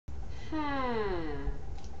Let's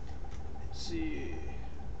see.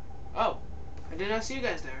 Oh, I did not see you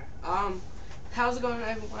guys there. How's it going,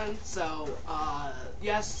 everyone? So,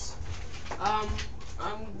 yes, I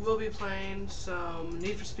will be playing some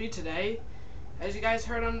Need for Speed today. As you guys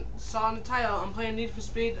saw in the title, I'm playing Need for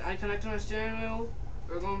Speed. I connected my steering wheel.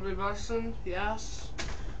 We're going to be busting, yes.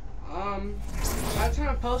 By the time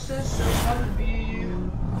I post this, it'll probably be,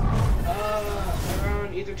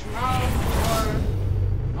 around either tomorrow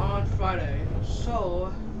or on Friday.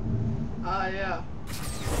 So, yeah.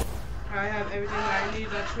 I have everything that I need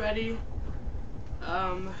that's ready.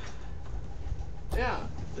 Yeah.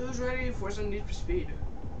 Who's ready for some Need for Speed?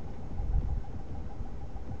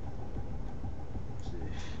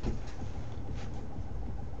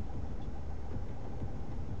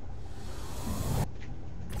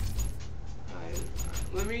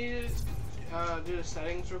 Let me do the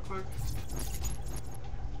settings real quick,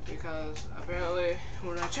 because apparently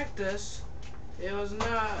when I checked this, it was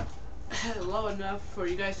not low enough for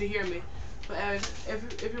you guys to hear me. But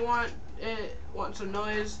if you want some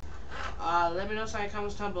noise, let me know in the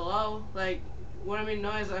comments down below. Like, when I mean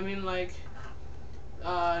noise, I mean like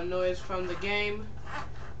noise from the game.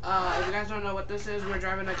 If you guys don't know what this is, we're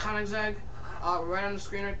driving a Koenigsegg, right on the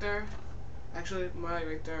screen right there. Actually,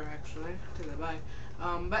 right there, actually. Take that back.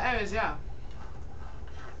 But anyways, yeah.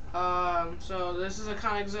 So this is a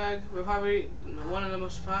Koenigsegg. We're probably one of the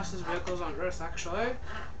most fastest vehicles on Earth, actually.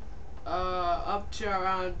 Up to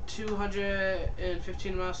around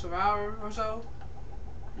 215 miles per hour or so.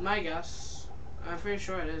 My guess. I'm pretty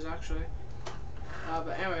sure it is, actually.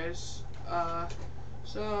 But anyways, oh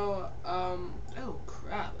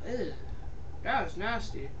crap, ew. That was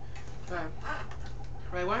nasty. Okay.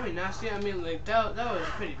 Right, when I mean nasty, I mean like that was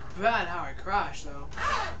pretty bad how I crashed though.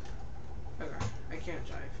 Okay, I can't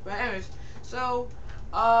drive. But anyways, so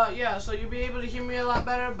yeah, so you'll be able to hear me a lot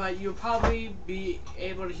better, but you'll probably be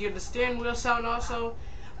able to hear the steering wheel sound also.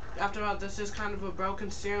 After all, this is kind of a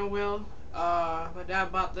broken steering wheel. My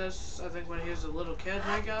dad bought this, I think, when he was a little kid,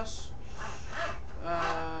 I guess.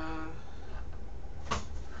 I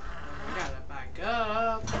gotta back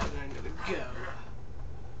up, and I'm gonna go.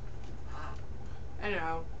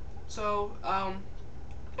 Anyhow, so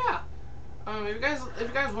yeah. If you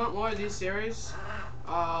guys want more of these series,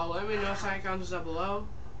 let me know. Sign comments down below.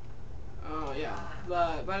 Yeah.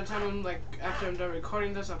 But by the time after I'm done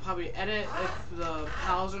recording this, I'll probably edit if the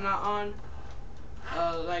pals are not on.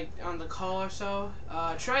 Like on the call or so.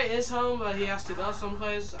 Trey is home, but he has to go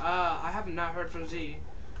someplace. I have not heard from Z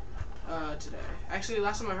today. Actually,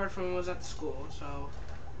 last time I heard from him was at the school. So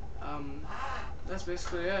that's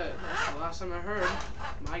basically it. That's the last time I heard.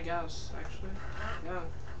 My guess, actually. Yeah.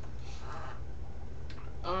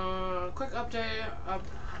 Quick update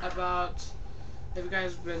about if you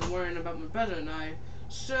guys have been worrying about my brother and I.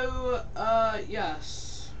 So,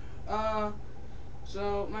 yes.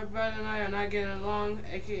 So my brother and I are not getting along,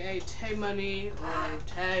 aka Tay Money or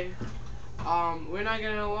Tay. We're not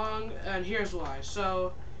getting along, and here's why.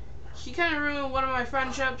 So, he kind of ruined one of my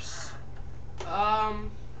friendships.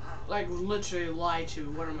 Like literally lied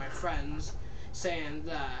to one of my friends, saying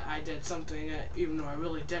that I did something even though I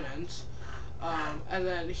really didn't. And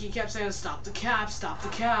then he kept saying, "Stop the cap, stop the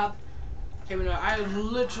cap," even though I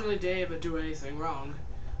literally didn't even do anything wrong.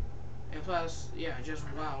 And plus, yeah, just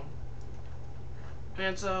wow.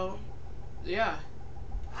 And so, yeah.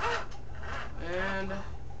 And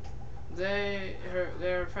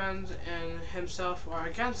their friends and himself are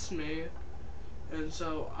against me, and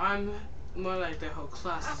so I'm more like the whole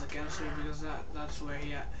class is against me because that's where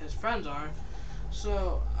his friends are.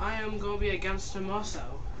 So I am gonna be against him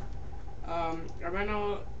also. Am I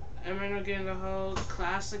not getting the whole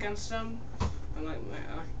class against him? I'm like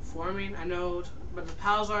forming. I know, but the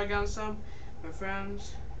pals are against him, my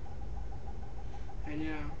friends. And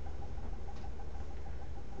yeah.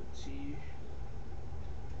 Let's see.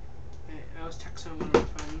 I was texting one of my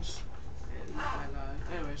friends, and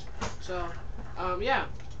anyways. So, yeah.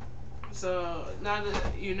 So now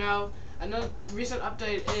that you know, another recent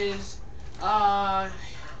update is,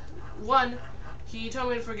 one, he told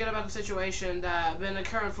me to forget about the situation that been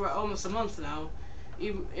occurring for almost a month now.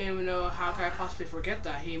 Even though, how could I possibly forget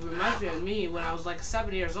that? He reminds me of me when I was like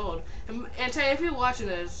 7 years old. And Tay, if you're watching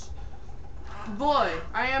this, boy,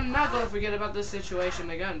 I am not gonna forget about this situation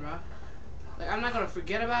again, bro. Like, I'm not gonna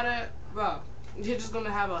forget about it, bro. You're just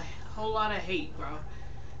gonna have a whole lot of hate, bro.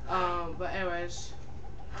 But anyways,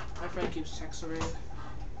 my friend keeps texting me.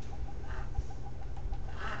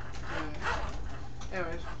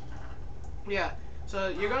 Anyways, yeah. So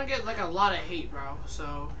you're gonna get like a lot of hate, bro.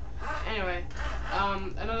 So anyway,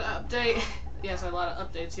 another update. Yes, a lot of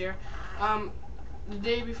updates here. the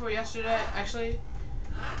day before yesterday, actually,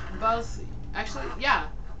 yeah.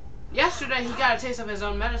 Yesterday he got a taste of his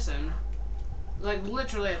own medicine. Like,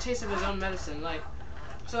 literally a taste of his own medicine. Like,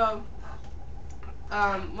 so,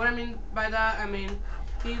 what I mean by that, I mean,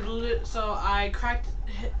 so I cracked,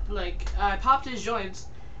 like, I popped his joints,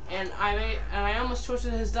 and I almost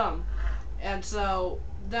twisted his thumb. And so,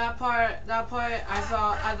 that part, I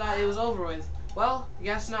thought it was over with. Well,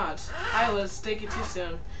 guess not. I was thinking too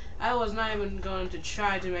soon. I was not even going to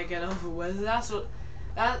try to make it over with. That's what,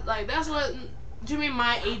 to me,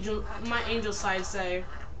 my angel side say.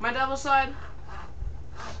 My devil side,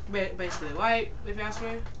 basically white, if you ask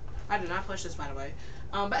me. I did not push this, by the way.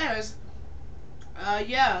 But anyways,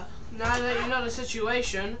 yeah. Now that you know the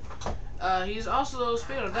situation, he's also,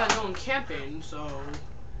 speaking of that, going camping, so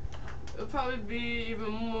it'll probably be even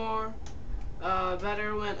more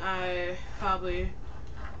better when I probably,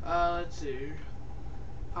 let's see,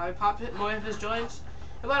 probably pop more of his joints.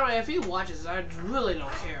 And by the way, if he watches, I really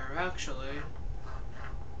don't care, actually.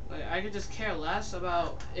 Like, I could just care less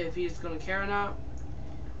about if he's gonna care or not.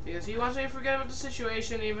 Because he wants me to forget about the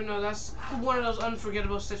situation, even though that's one of those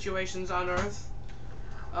unforgettable situations on Earth.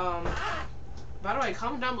 By the way,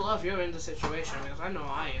 comment down below if you're in the situation, because I know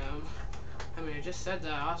I am. I mean, I just said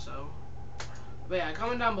that also. But yeah,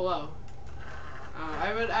 comment down below.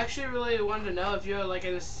 I would actually really want to know if you're like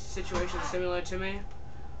in a situation similar to me.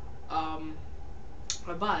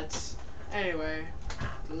 But anyway,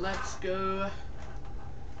 let's go.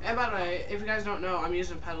 And by the way, if you guys don't know, I'm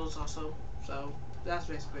using pedals also, so that's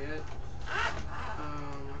basically it.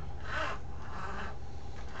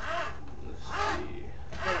 Let's see.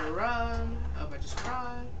 Gonna run. Oh, I just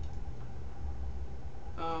cried.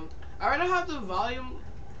 I already have the volume,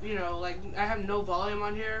 you know, like, I have no volume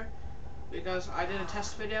on here because I did a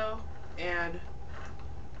test video and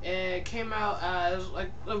it came out as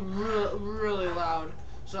like really loud.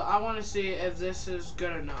 So I want to see if this is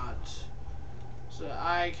good or not. So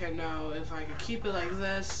I can know if I can keep it like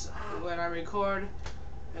this when I record,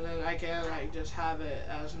 and then I can like just have it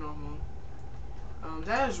as normal.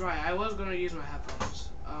 That is right. I was gonna use my headphones.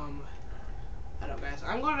 I don't know, guys.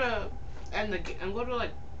 I'm gonna end I'm gonna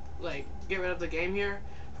like get rid of the game here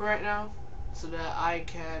for right now, so that I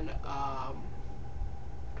can oh,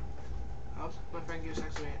 my friend keeps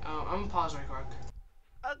texting me. I'm gonna pause right quick.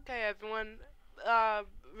 Okay, everyone.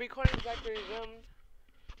 Recording back resumed.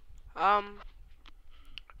 I'm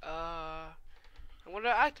gonna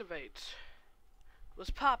activate. What's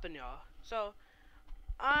poppin', y'all? So,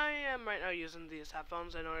 I am right now using these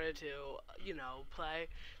headphones in order to, you know, play.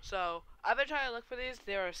 So, I've been trying to look for these.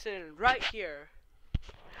 They are sitting right here.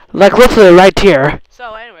 Like, literally right here.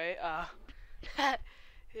 So, anyway,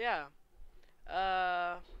 yeah.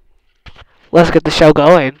 Let's get the show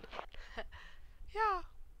going. Yeah.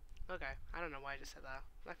 Okay, I don't know why I just said that.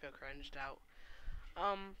 I feel cringed out.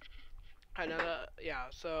 I know that, yeah,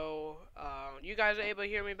 so, you guys are able to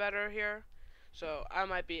hear me better here. So, I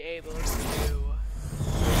might be able to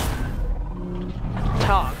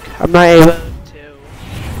talk. I'm not able to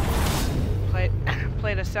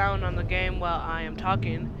play the sound on the game while I am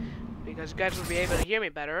talking, because you guys will be able to hear me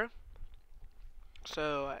better.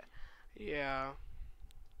 So, yeah.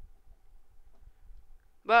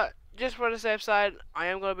 But, just for the safe side, I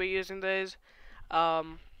am going to be using these,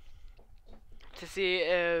 to see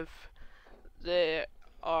if they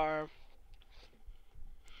are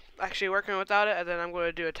actually working without it, and then I'm going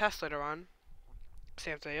to do a test later on,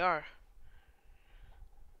 see if they are.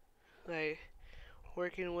 Like,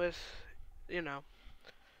 working with, you know.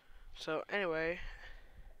 So, anyway.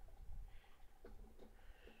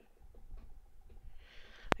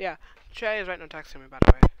 Yeah, Trey is right now texting me, by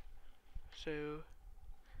the way. So,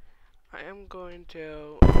 I am going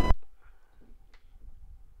to...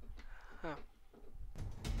 Huh.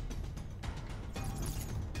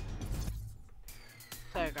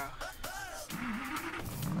 There you go.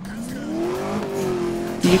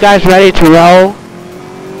 You guys ready to roll?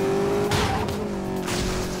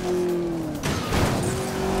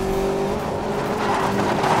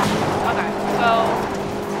 Okay, so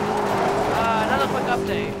another quick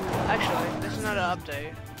update. Actually, this is not an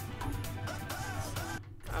update.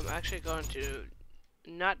 I'm actually going to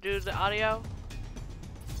not do the audio.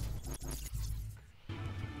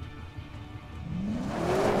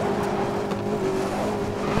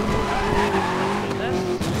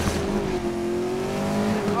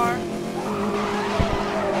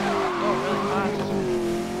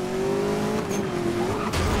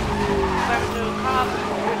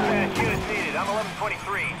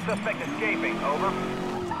 Suspect escaping, over.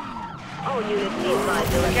 All units be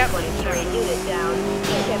advised, 1123, unit down.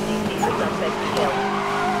 HFDC for suspect killed.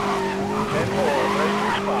 10-4, ready to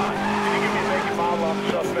respond. Can you give me a make and model on the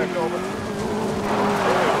suspect, over?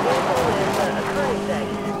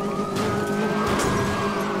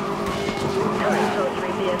 Current code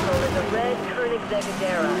 3 vehicle is a red Koenigsegg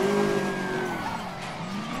Agera.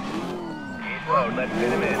 East road, let's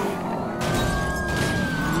fit him in.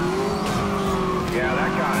 Yeah,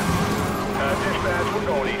 that got him. Dispatch, we're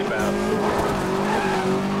going eastbound.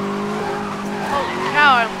 Holy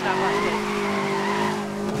cow, I almost have last hit.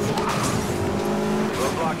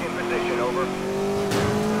 Roadblock in position, over.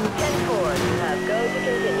 10-4, you have go to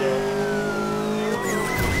continue.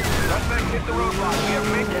 Suspect hit the roadblock. We have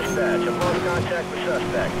made dispatch. I've lost contact with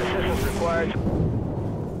suspect. Assistance required.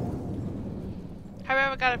 Have you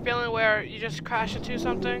ever got a feeling where you just crash into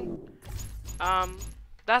something?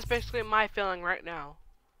 That's basically my feeling right now.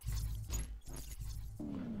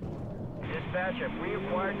 Dispatch, have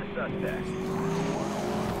reacquired the suspect.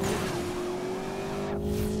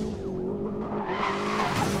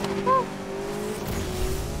 Woo.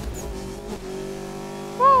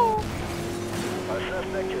 Woo. Our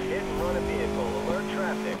suspect just hit and run a vehicle. Alert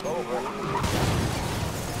traffic, over.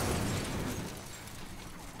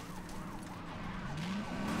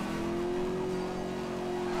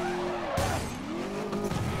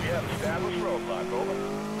 Yep, established roadblock, over.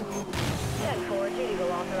 10-4, duty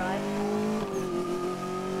will authorize.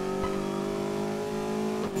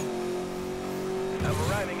 I'm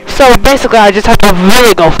arriving in So basically, I just have to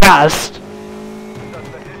really go fast.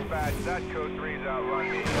 suspect dispatch. That code 3's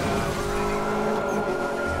outrun me.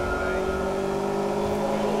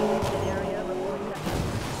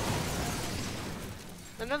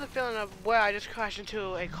 Another feeling of where I just crashed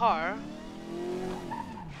into a car.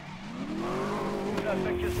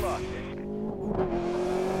 Suspect just lost it.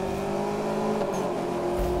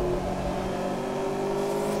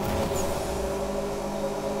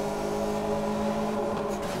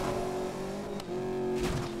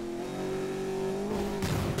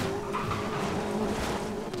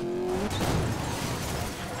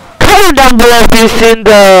 Comment down below if you've seen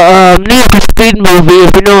the Need for Speed movie,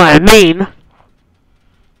 if you know what I mean.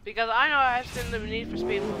 Because I know I've seen the Need for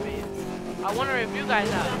Speed movie. I wonder if you guys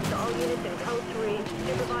have. Dispatch to all units in code 3.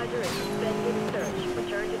 Supervisor is suspended in search.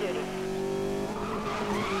 Return to duty.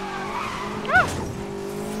 Ah!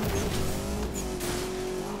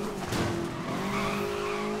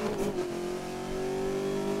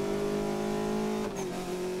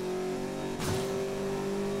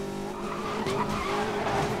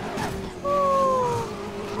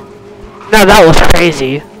 Now that was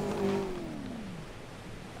crazy.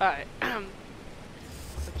 Alright.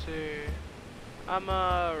 Let's see. I'm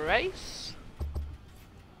a race.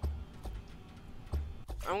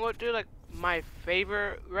 I'm gonna do like my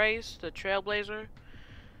favorite race, the Trailblazer.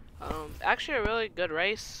 Actually a really good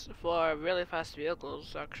race for really fast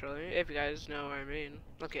vehicles, actually, if you guys know what I mean.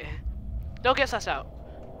 Okay. Don't get sussed out.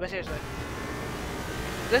 But seriously.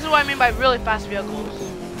 This is what I mean by really fast vehicles.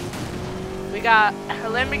 We got a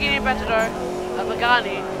Lamborghini Aventador, a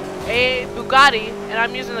Pagani, a Bugatti, and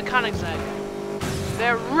I'm using the Koenigsegg.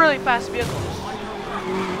 They're really fast vehicles.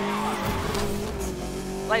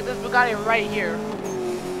 Like this Bugatti right here.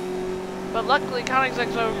 But luckily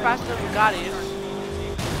Koenigsegg's are faster than Bugattis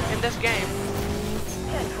in this game.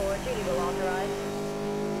 10-4, duty will authorize.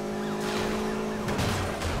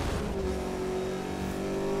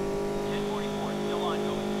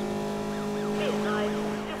 Be advised,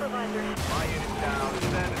 supervisor. My unit's down.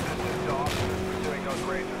 Send assistance to officers pursuing those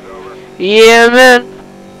racers, over. Yeah, man.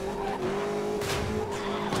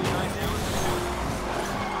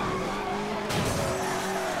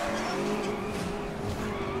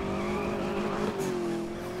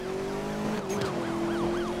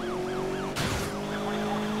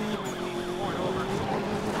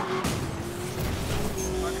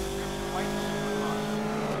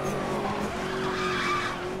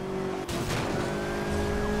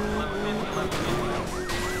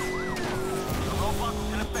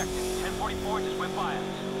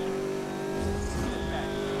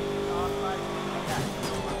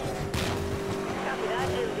 Copy that.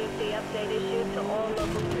 MVC update issued to all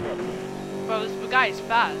local units. Bro, this Bugatti's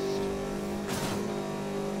fast.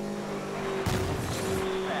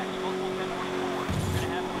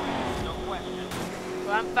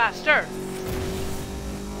 Well, I'm faster.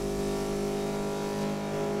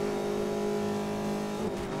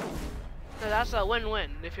 So that's a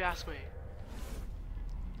win-win, if you ask me.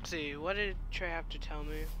 Let's see, what did Trey have to tell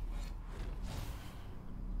me?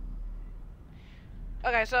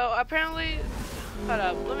 Okay, so apparently, hold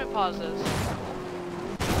up, let me pause this.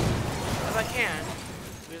 If I can,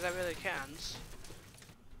 because I really can.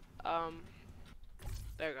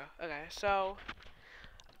 There we go. Okay, so,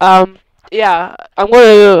 yeah, I'm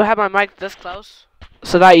going to have my mic this close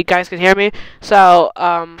so that you guys can hear me. So,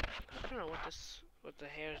 I don't know what the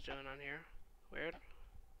hair is doing on here. Weird.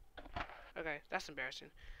 Okay, that's embarrassing.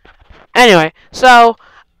 Anyway, so,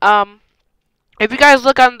 if you guys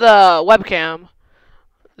look on the webcam,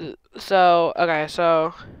 so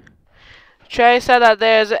Trey said that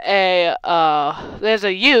there's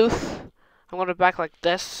a youth. I'm going to back like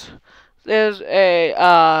this. There's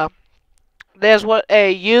a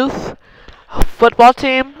youth football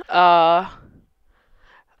team.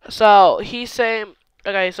 So he's saying,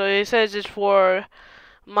 okay, so he says it's for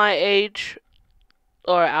my age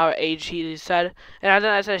or our age. He said, and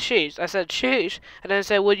then I said sheesh. I said sheesh, and then I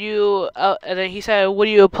said, would you? And then he said, would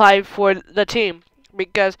you apply for the team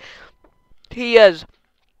because he is.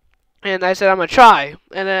 And I said I'm gonna try,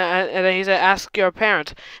 and then he said ask your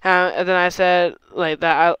parents, and then I said like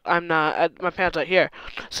that I'm not my parents are here,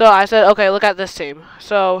 so I said okay look at this team.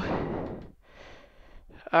 So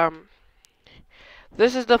um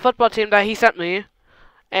this is the football team that he sent me,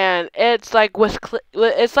 and it's like with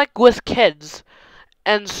kids,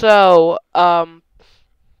 and so and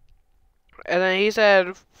then he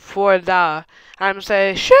said for the I'm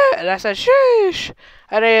saying shit, and I said sheesh,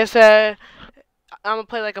 and then he said I'm gonna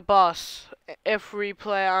play like a boss if we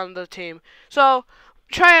play on the team. So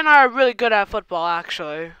Trey and I are really good at football,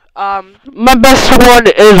 actually. My best one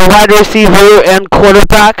is wide receiver and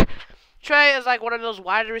quarterback. Trey is like one of those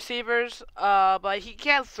wide receivers, but he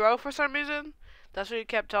can't throw for some reason. That's what he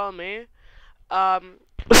kept telling me. So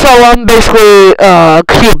I'm basically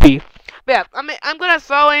QB. But yeah, I mean I'm good at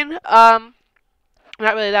throwing. Not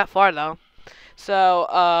really that far though. So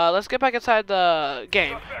let's get back inside the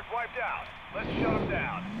game. Suspect wiped out. Let's shut him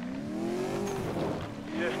down.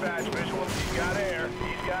 Dispatch visual. He's got air.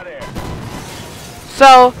 He's got air.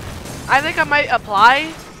 So I think I might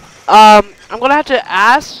apply. I'm gonna have to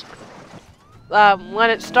ask when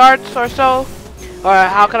it starts or so, or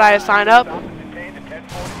how can I sign up? Stop and detain at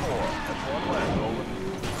 1044. That's one less,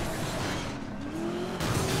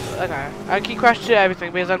 over. Okay, I keep questioning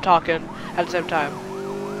everything because I'm talking at the same time.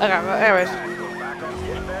 Okay, well, anyways. Back on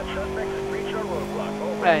dispatch. Suspect has breached our roadblock.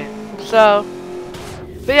 Over. Right. So,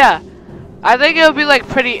 but yeah, I think it would be like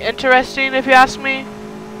pretty interesting if you ask me.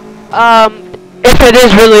 If it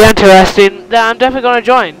is really interesting, then I'm definitely gonna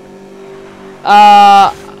join.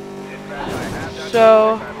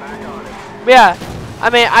 So yeah, I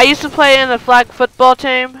mean, I used to play in the flag football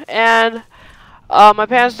team, and my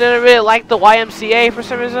parents didn't really like the YMCA for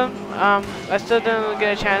some reason. I still didn't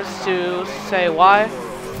get a chance to say why.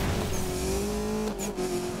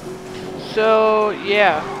 So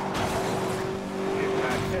yeah.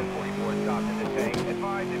 Dispatch 1044 stopped and detained.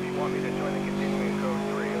 Advise if you want me to join the continuing code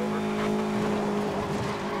 3, over.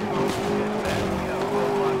 Dispatch, we have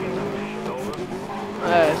roadblock in position, over.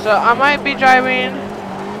 So I might be driving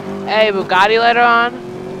a Bugatti later on.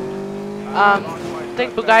 I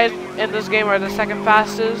think Bugattis in this game are the second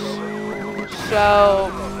fastest. So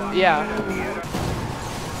yeah.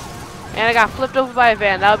 And I got flipped over by a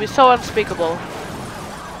van. That would be so unspeakable.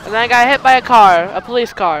 And then I got hit by a car, a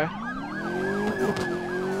police car.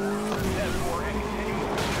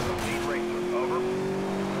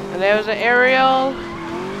 And there was an aerial.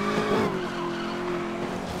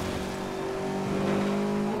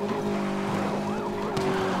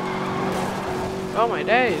 Oh my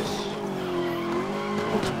days.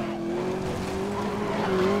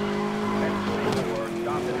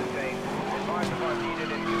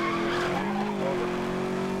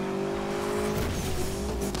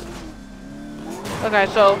 Okay,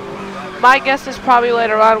 so my guess is probably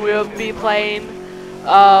later on we'll be playing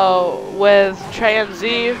with Trey and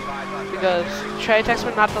Z, because Trey texted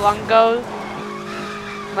me not too long ago.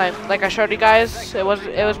 Like I showed you guys, it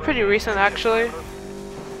was pretty recent actually.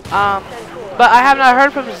 But I have not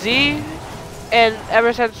heard from Z, and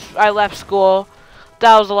ever since I left school,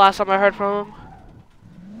 that was the last time I heard from him.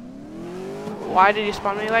 Why did he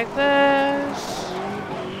spawn me like this?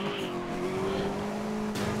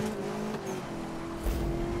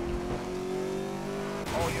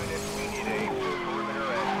 All units, we need a full perimeter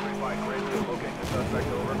and verified grid to locate the suspect,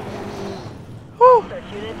 over. Whew. Search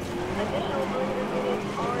units. Additional perimeter units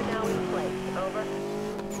are now in place. Over.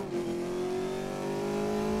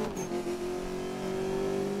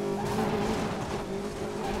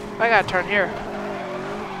 I gotta turn here.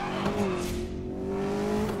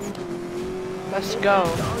 Let's go.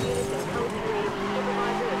 All units in code 3.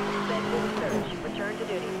 Supervisor is suspended search. Return to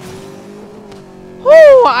duty.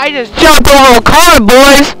 Woo! I just jumped over a car,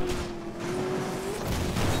 boys!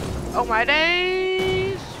 Oh my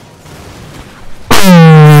days!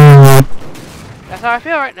 That's how I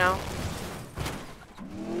feel right now.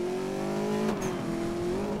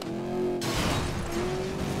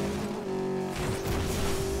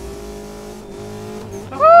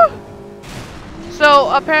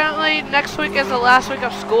 apparently next week is the last week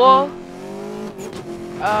of school.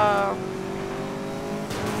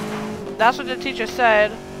 That's what the teacher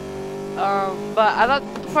said. But I thought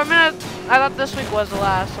for a minute I thought this week was the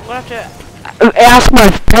last. I'm gonna have to ask my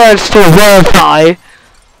parents to verify.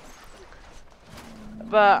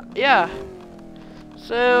 But yeah.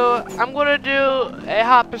 So I'm gonna do a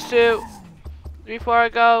hot pursuit before I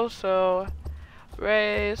go. So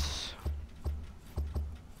race.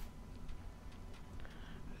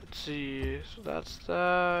 Let's see. So that's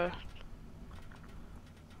the.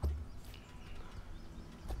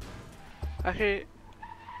 Actually,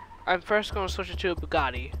 I'm first gonna switch it to a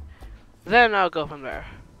Bugatti. Then I'll go from there.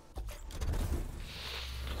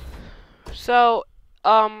 So,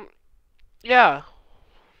 yeah.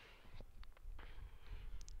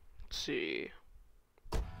 Let's see.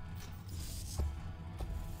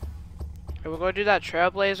 And we're gonna do that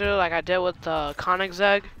Trailblazer like I did with the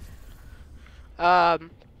Koenigsegg.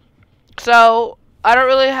 So I don't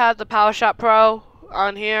really have the PowerShot Pro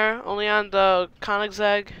on here, only on the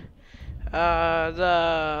Koenigsegg.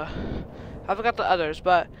 I forgot the others,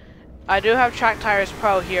 but I do have Track Tires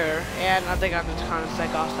Pro here, and I think on the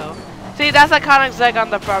Koenigsegg also. See, that's a Koenigsegg on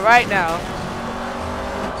the Pro right now.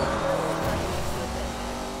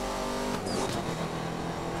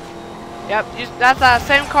 Yep, that's that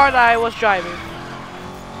same car that I was driving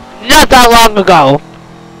not that long ago.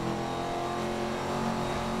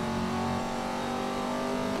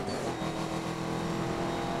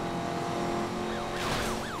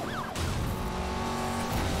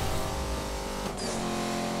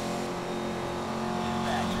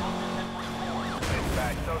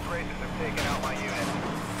 Dispatch, those racers have taken out my unit.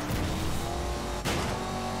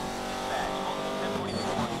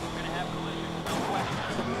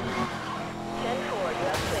 10-4, you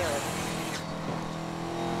have clearance.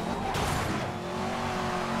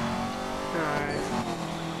 Alright.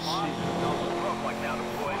 Smoke like now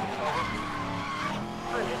deployed. Over.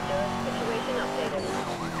 Understood. Situation updated.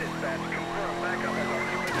 Dispatch, confirm backup is on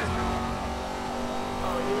your position.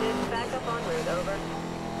 All units back up en route, over.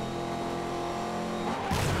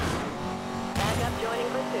 Backup joining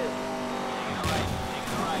pursuit.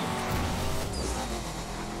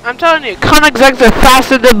 I'm telling you, Koenigsegg's are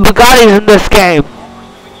faster than Bugattis in this game.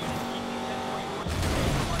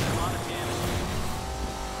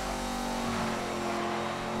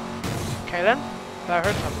 Okay then, that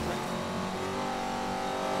heard something.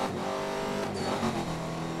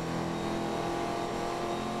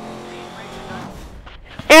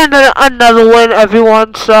 And then another win,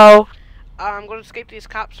 everyone. So I'm going to escape these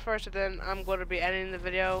cops first, and then I'm going to be editing the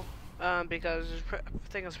video because I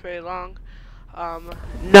think it's pretty long.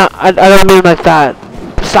 No, I don't mean like that.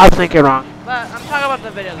 Stop thinking wrong. But I'm talking about the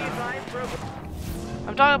video though.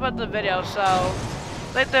 I'm talking about the video, so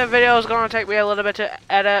I think the video is going to take me a little bit to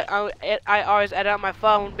edit. I always edit on my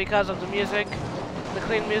phone because of the music, the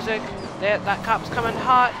clean music. That cop's coming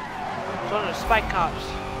hot. It's one of the spike cops.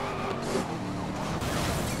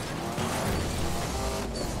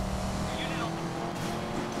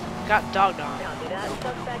 Got dogged on. Copy that.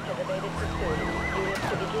 Suspect has evaded pursuit. Units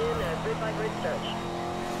to begin a grid-by-grid search.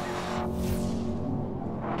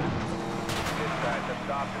 Dispatch, I've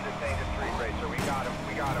stopped and detained a street racer. We got him.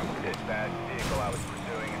 Dispatch, the vehicle I was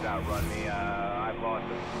pursuing has outrun me. I've lost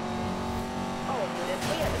him. All units,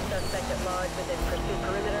 we have a suspect at large within pursuit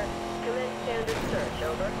perimeter. Commence standard search,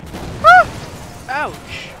 over.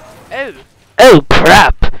 Ouch. Oh. Oh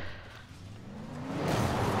crap.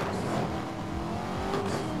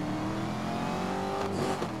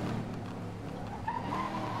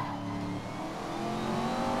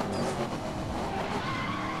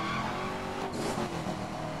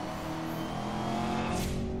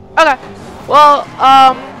 Okay. Well,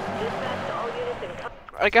 Dispatch to all units in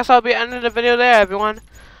I guess I'll be ending the video there, everyone.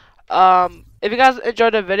 If you guys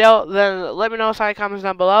enjoyed the video, then let me know in the comments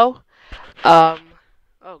down below. Oh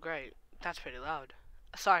great, that's pretty loud.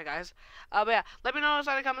 Sorry guys. But yeah, let me know in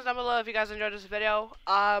the comments down below if you guys enjoyed this video.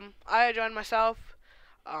 I enjoyed myself.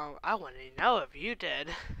 I want to know if you did.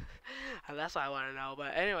 That's what I want to know.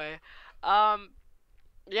 But anyway,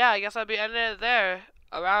 yeah, I guess I'll be ending it there.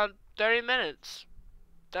 Around 30 minutes.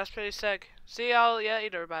 That's pretty sick. See y'all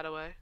later, by the way.